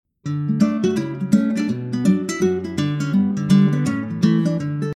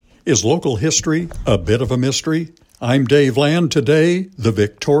Is local history a bit of a mystery? I'm Dave Land. Today, the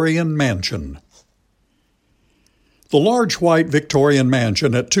Victorian Mansion. The large white Victorian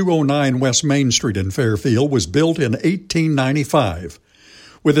mansion at 209 West Main Street in Fairfield was built in 1895.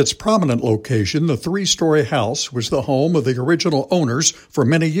 With its prominent location, the three-story house was the home of the original owners for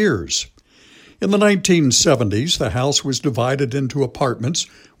many years. In the 1970s, the house was divided into apartments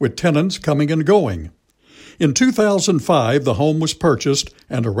with tenants coming and going. In 2005, the home was purchased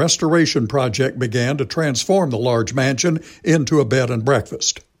and a restoration project began to transform the large mansion into a bed and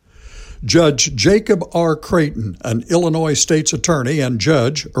breakfast. Judge Jacob R. Creighton, an Illinois state's attorney and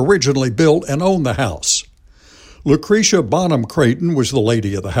judge, originally built and owned the house. Lucretia Bonham Creighton was the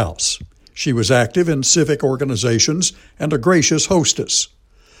lady of the house. She was active in civic organizations and a gracious hostess.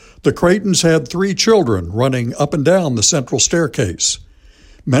 The Creightons had 3 children running up and down the central staircase.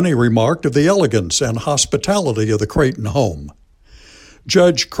 Many remarked of the elegance and hospitality of the Creighton home.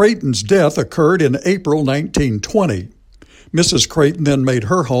 Judge Creighton's death occurred in April 1920. Mrs. Creighton then made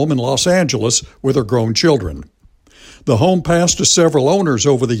her home in Los Angeles with her grown children. The home passed to several owners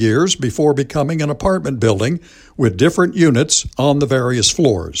over the years before becoming an apartment building with different units on the various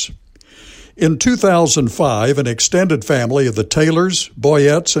floors. In 2005, an extended family of the Taylors,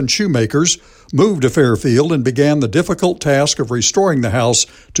 Boyettes, and Shoemakers moved to Fairfield and began the difficult task of restoring the house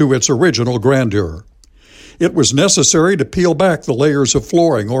to its original grandeur. It was necessary to peel back the layers of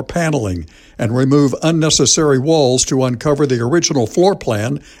flooring or paneling and remove unnecessary walls to uncover the original floor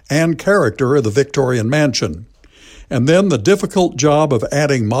plan and character of the Victorian mansion. And then the difficult job of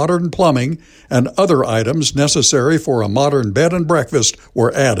adding modern plumbing and other items necessary for a modern bed and breakfast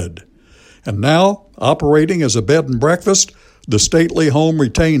were added. And now, operating as a bed and breakfast, the stately home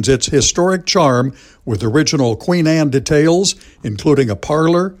retains its historic charm with original Queen Anne details, including a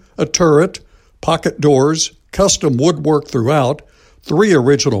parlor, a turret, pocket doors, custom woodwork throughout, 3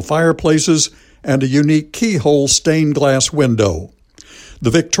 original fireplaces, and a unique keyhole stained glass window. The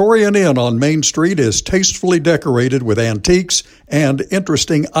Victorian Inn on Main Street is tastefully decorated with antiques and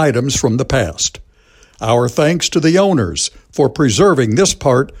interesting items from the past. Our thanks to the owners for preserving this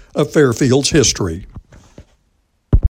part of Fairfield's history.